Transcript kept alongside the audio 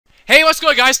Hey, what's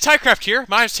going on, guys? Tycraft here.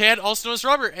 My name's Tyan, also known as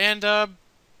Robert, and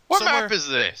What map is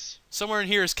this? Somewhere in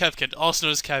here is Kevkand, also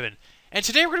known as Kevin. And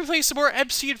today we're gonna be playing some more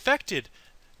MC Infected.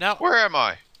 Now, Where am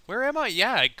I? where am I?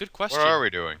 Yeah, good question. What are we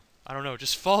doing? I don't know.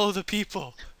 Just follow the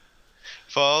people.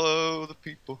 Follow the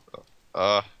people.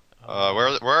 Where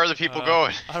are the people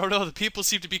going? I don't know. The people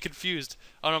seem to be confused.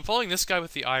 I'm following this guy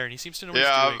with the iron. He seems to know what he's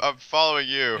Yeah, doing. I'm following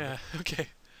you. Yeah. Okay.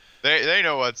 They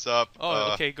know what's up.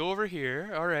 Oh, okay. Go over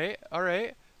here. All right. All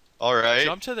right. All right.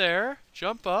 Jump to there.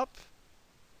 Jump up.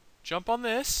 Jump on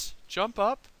this. Jump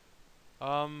up.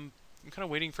 I'm kind of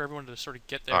waiting for everyone to sort of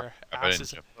get their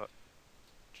asses.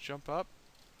 Jump up.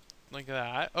 Like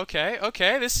that. Okay.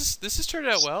 Okay. This is turned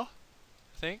out well,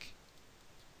 I think.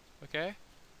 Okay.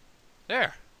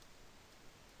 There.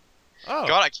 Oh.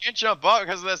 God, I can't jump up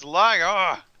because of this lag.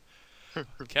 Oh.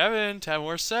 Kevin, 10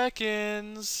 more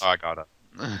seconds. Oh, I got it.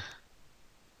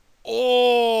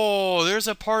 Oh, there's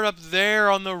a part up there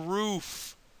on the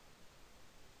roof.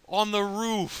 On the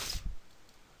roof.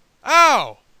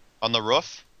 Ow! On the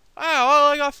roof?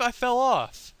 Ow, I fell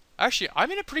off. Actually,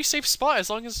 I'm in a pretty safe spot as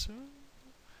long as...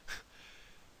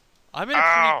 I'm in a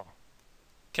pretty...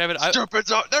 Kevin, Stupid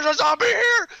zombie! There's a zombie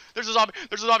here! There's a zombie!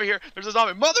 There's a zombie here! There's a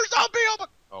zombie! Mother zombie!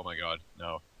 Oh my god,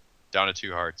 no. Down to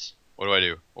 2 hearts. What do I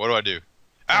do? What do I do?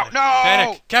 Ow, no!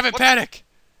 Panic! Kevin, what? panic!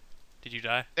 Did you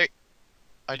die? Hey,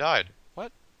 I died.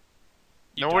 What?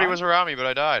 Nobody was around me, but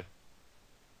I died.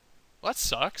 Well, that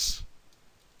sucks.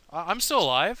 I'm still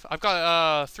alive. I've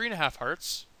got 3.5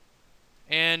 hearts.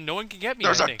 And no one can get me,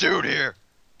 There's I a think. dude here!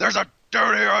 There's a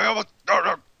dude here! I almost...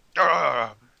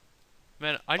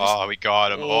 Man, I just... Oh, we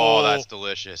got him. Oh, that's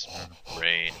delicious.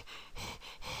 Rain.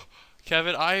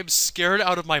 Kevin, I am scared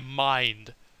out of my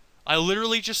mind. I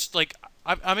literally just, like...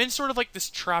 I'm in sort of, like, this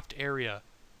trapped area.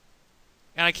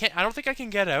 And I don't think I can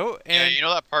get out, and... Yeah, you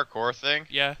know that parkour thing?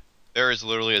 Yeah. There is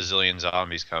literally a zillion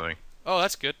zombies coming. Oh,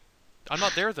 that's good. I'm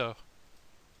not there, though.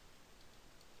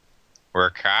 We're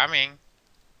coming.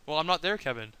 Well, I'm not there,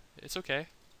 Kevin. It's okay.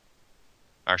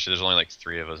 Actually, there's only like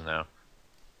 3 of us now.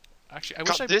 Actually, I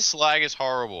wish God, this lag is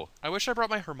horrible. I wish I brought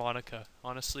my harmonica.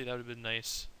 Honestly, that would have been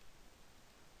nice.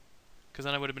 Because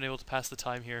then I would have been able to pass the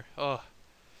time here. Oh.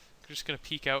 I'm just gonna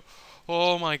peek out.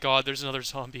 Oh my god, there's another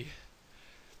zombie.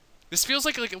 This feels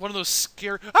like one of those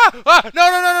scary... Ah! Ah! No,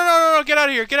 no, no, no, no, no, no! Get out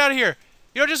of here! Get out of here!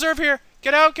 You don't deserve here!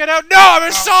 Get out! Get out! No! I'm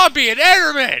a zombie! An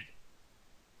Enderman!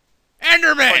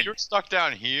 Enderman! Oh, you're stuck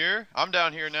down here? I'm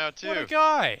down here now, too. What a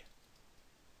guy!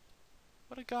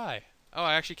 What a guy. Oh,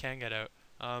 I actually can get out.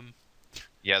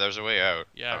 Yeah, there's a way out.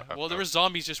 Yeah, well, there were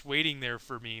zombies just waiting there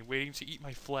for me, waiting to eat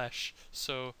my flesh,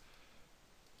 so...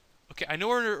 Okay, I know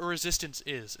where a resistance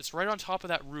is. It's right on top of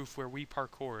that roof where we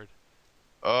parkoured.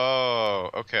 Oh,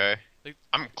 okay. Like,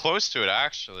 I'm close to it,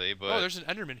 actually, but... Oh, there's an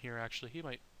Enderman here, actually. He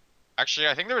might... Actually,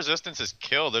 I think the resistance is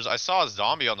killed. I saw a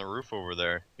zombie on the roof over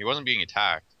there. He wasn't being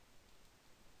attacked.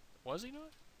 Was he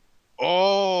not?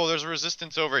 Oh, there's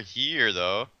resistance over here,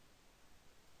 though.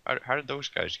 How did those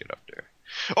guys get up there?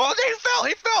 Oh, he fell!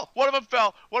 He fell! One of them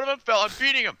fell! One of them fell! I'm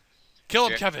beating him! Kill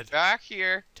him, Kevin! Back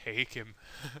here. Take him.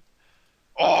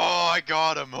 Oh, I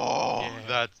got him! Oh,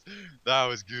 yeah. that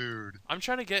was good. I'm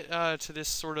trying to get to this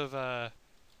sort of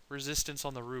resistance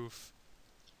on the roof.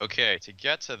 Okay, to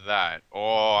get to that...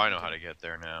 Oh, I know how to get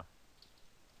there now.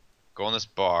 Go on this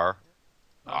bar.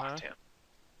 Oh, damn.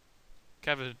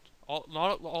 Kevin,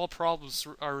 not all problems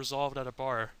are resolved at a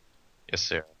bar. Yes,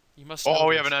 sir. You must. Oh,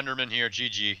 we have an Enderman here.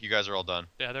 GG. You guys are all done.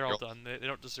 Yeah, they're all done. They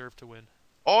don't deserve to win.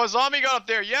 Oh, a zombie got up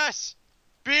there. Yes!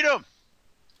 Beat him!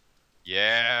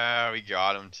 Yeah, we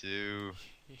got him too.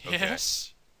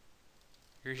 Yes.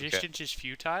 Okay. Resistance is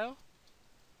futile?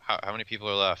 How many people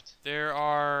are left? There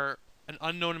are an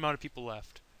unknown amount of people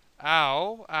left.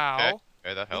 Ow. Ow.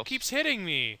 Okay, that helps. Who keeps hitting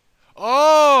me?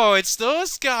 Oh, it's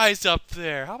those guys up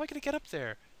there. How am I going to get up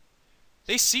there?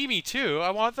 They see me too. I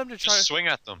want them to try Just swing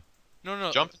at them. No,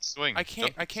 no. Jump and swing. I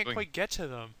can't quite get to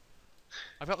them.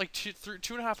 I've got like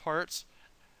 2.5 hearts.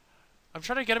 I'm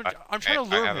trying to get him. I'm trying to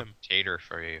lure him. I have a tater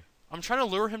for you. I'm trying to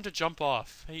lure him to jump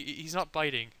off. He's not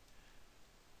biting.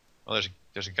 Oh,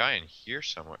 there's a guy in here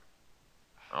somewhere.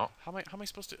 Oh. How am I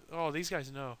supposed to? Oh, these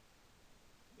guys know.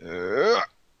 Yeah.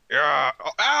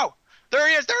 Oh, ow! There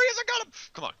he is! There he is! I got him!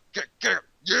 Come on, get him!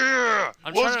 Yeah!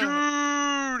 What's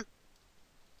good?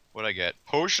 What'd I get?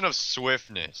 Potion of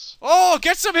Swiftness. Oh,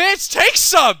 get some hits! Take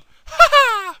some!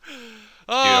 Dude,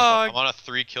 I'm on a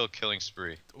 3-kill killing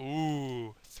spree.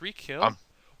 Ooh, 3 kill?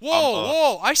 Whoa,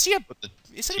 whoa! I see a.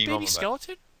 Is it a baby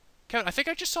skeleton? Kevin, I think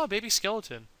I just saw a baby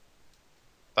skeleton.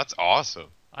 That's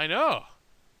awesome. I know.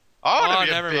 I want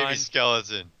to be a baby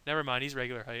skeleton. Never mind. He's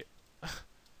regular height.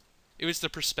 It was the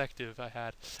perspective I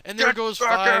had. And there Get goes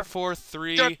back here. 5, 4,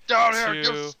 3, Get down here, you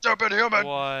 2, stupid human!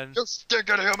 1. You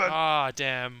stinking human! Ah,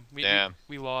 damn. Damn.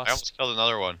 We I lost. almost killed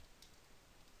another one.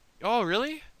 Oh,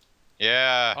 really?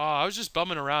 Yeah. Oh, I was just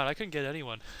bumming around. I couldn't get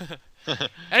anyone.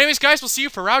 Anyways, guys, we'll see you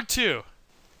for round 2.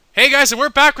 Hey, guys, and we're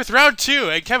back with round 2.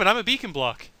 And Kevin, I'm a beacon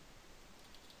block.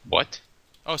 What?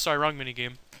 Oh, sorry, wrong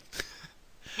minigame.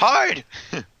 Hide!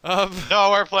 Um,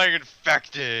 No, we're playing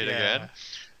infected Yeah.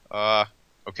 again.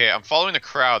 Okay, I'm following the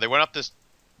crowd. They went up this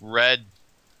red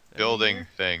building here?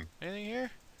 thing. Anything here?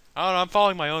 I don't know. I'm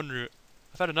following my own route.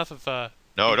 I've had enough of,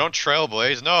 No, don't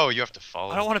trailblaze. No, you have to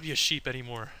follow. I don't want to be a sheep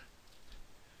anymore.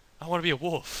 I want to be a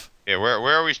wolf. Yeah, where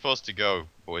are we supposed to go,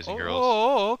 boys and girls?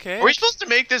 Oh, okay. Are we supposed to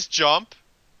make this jump?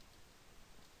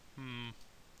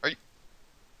 Are you...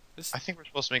 This... I think we're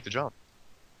supposed to make the jump.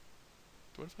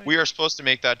 What if I... We are supposed to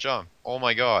make that jump. Oh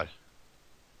my god.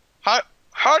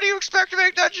 How do you expect to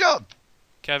make that jump?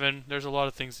 Kevin, there's a lot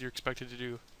of things you're expected to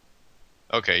do.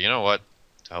 Okay, you know what?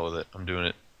 To hell with it. I'm doing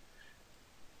it.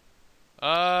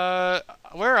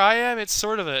 Where I am, it's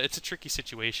a tricky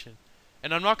situation.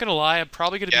 And I'm not gonna lie, I'm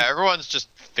probably gonna Yeah, everyone's just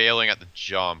failing at the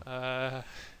jump.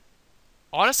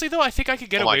 Honestly though, I think I could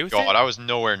get away with it. Oh my god, I was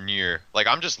nowhere near. Like,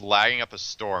 I'm just lagging up a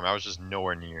storm. I was just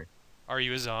nowhere near. Are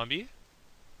you a zombie?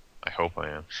 I hope I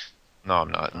am. No, I'm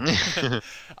not.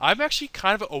 I'm actually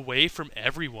kind of away from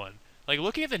everyone. Like,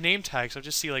 looking at the name tags, I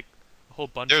just see, like, a whole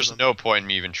bunch There's of them. no point in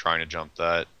me even trying to jump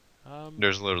that.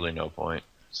 There's literally no point.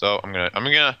 So, I'm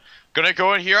gonna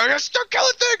go in here. I'm gonna start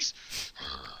killing things!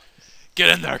 Get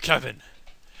in there, Kevin!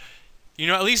 You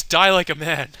know, at least die like a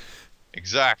man.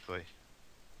 Exactly.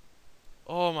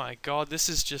 Oh my god, this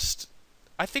is just...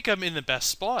 I think I'm in the best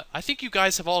spot. I think you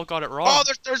guys have all got it wrong. Oh,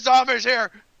 there's zombies here!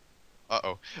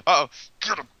 Uh-oh. Uh-oh.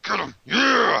 Get him!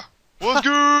 Yeah! What's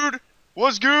good?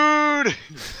 What's good?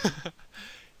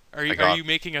 Are you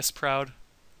making us proud,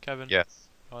 Kevin? Yes.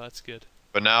 Oh, that's good.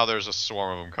 But now there's a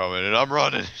swarm of them coming, and I'm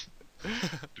running.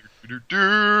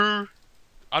 Do.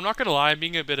 I'm not gonna lie, I'm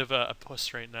being a bit of a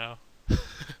puss right now.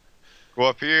 Go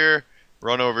up here,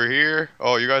 run over here.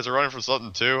 Oh, you guys are running from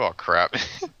something too? Oh, crap.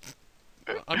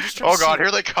 I'm just trying Oh to god, see...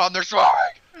 here they come, they're swarming!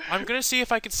 I'm gonna see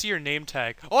if I can see your name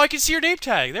tag. Oh, I can see your name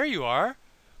tag! There you are!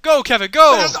 Go, Kevin,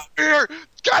 go! There's a zombie here!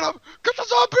 Get him! Get the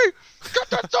zombie! Get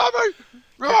that zombie!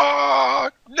 Ah,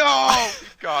 no! He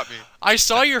got me. I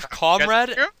saw your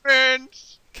comrade...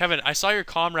 Humans. Kevin, I saw your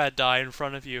comrade die in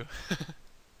front of you.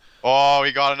 Oh,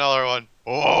 we got another one.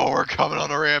 Oh, we're coming on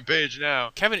a rampage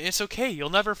now. Kevin, it's okay. You'll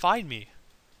never find me.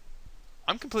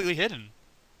 I'm completely hidden.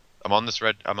 I'm on this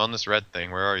red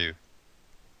thing. Where are you?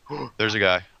 There's a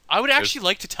guy. I would actually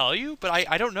like to tell you, but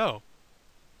I don't know.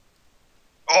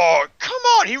 Oh, come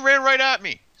on! He ran right at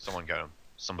me. Someone got him.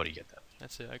 Somebody get that.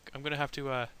 That's it. I'm gonna have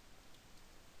to,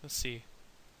 let's see.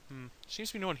 Seems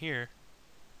to be no one here.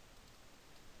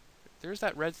 There's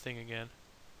that red thing again.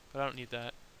 But I don't need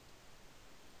that.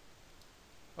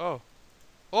 Oh.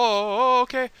 Oh,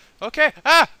 okay. Okay.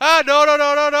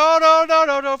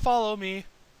 No, follow me.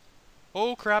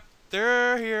 Oh, crap.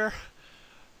 They're here.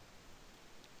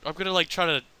 I'm gonna, like, try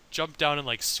to jump down and,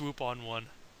 like, swoop on one.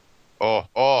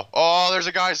 Oh, there's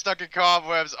a guy stuck in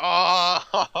cobwebs. Oh,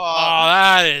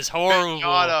 that is horrible.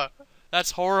 Pinata.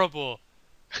 That's horrible.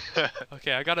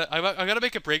 Okay, I gotta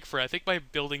make a break for it. I think my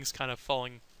building's kind of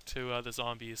falling to the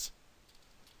zombies.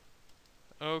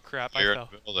 Oh crap! You're I fell.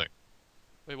 in a building.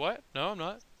 Wait, what? No, I'm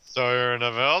not. So you're in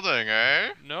a building,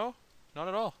 eh? No, not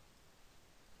at all.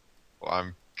 Well,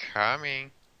 I'm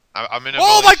coming. I'm in a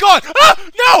Oh building. my god! Ah!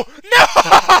 No!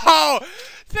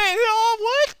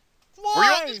 What? Why? Were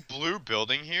you on this blue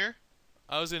building here?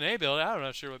 I was in a building. I'm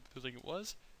not sure what building it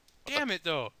was. Damn it,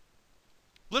 though.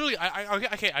 Literally,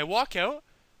 I walk out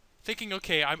thinking,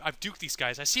 okay, I've duked these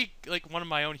guys. I see, like, one of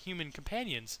my own human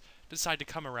companions decide to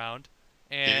come around,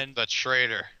 and... That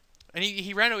traitor. And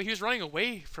he was running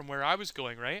away from where I was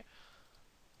going, right?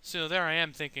 So there I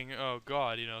am thinking, oh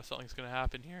god, you know, something's gonna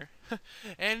happen here.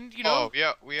 And, you know... Oh,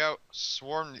 yeah, we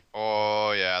swarmed.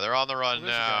 Oh, yeah, they're on the run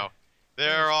now.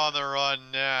 They're on the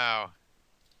run now.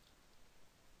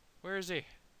 Where is he?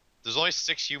 There's only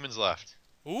 6 humans left.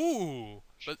 Ooh!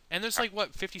 And there's like,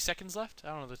 what, 50 seconds left? I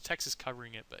don't know, the text is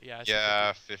covering it, but yeah.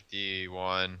 Yeah,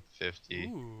 51, 50.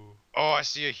 Ooh. Oh, I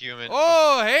see a human.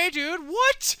 Oh, hey, dude,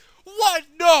 what? What?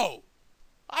 No!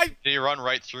 Did he run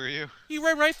right through you? He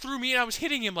ran right through me and I was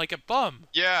hitting him like a bum.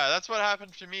 Yeah, that's what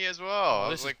happened to me as well. I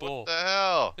was like, what the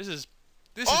hell? This is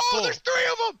oh, bull. There's 3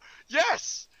 of them!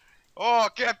 Yes! Oh,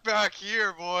 get back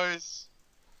here, boys.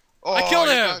 Oh, I killed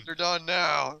him! You guys are done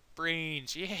now.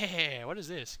 Brains, yeah. What is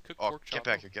this? Cooked Oh, pork chop. get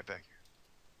back here, get back here.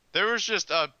 There was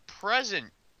just a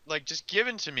present like just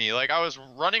given to me. Like I was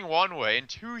running one way and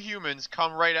two humans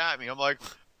come right at me. I'm like,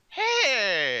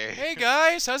 hey. Hey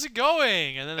guys, how's it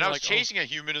going? And then And they're I was like, chasing a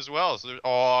human as well. So there's,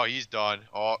 oh, he's done.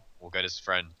 Oh, we'll get his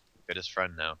friend. We'll get his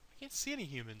friend now. I can't see any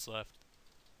humans left.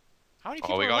 How many Oh,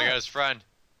 people we are gotta left? get his friend.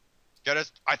 Get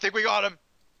us. I think we got him.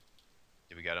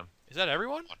 Did we get him? Is that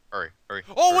everyone? Come on, hurry, hurry.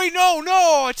 Oh hurry. wait,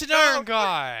 no, it's an No, iron wait.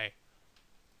 guy.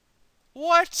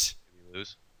 What? Did we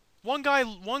lose? One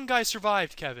guy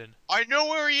survived, Kevin. I know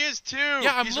where he is too.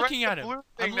 Yeah, I'm He's looking right at in him. the blue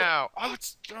thing I'm now. I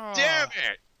was, Damn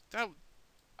it! That,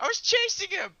 I was chasing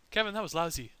him. Kevin, that was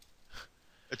lousy.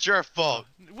 It's your fault.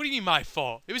 What do you mean my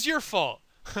fault? It was your fault.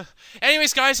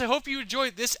 Anyways, guys, I hope you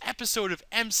enjoyed this episode of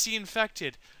MC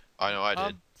Infected. I know I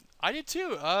did. I did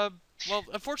too. Well,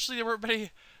 unfortunately, there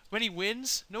weren't many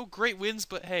wins. No great wins,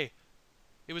 but hey,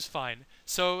 it was fine.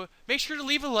 So make sure to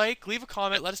leave a like, leave a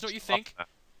comment, let us know what you think,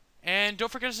 and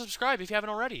don't forget to subscribe if you haven't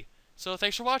already. So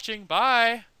thanks for watching.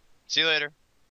 Bye. See you later.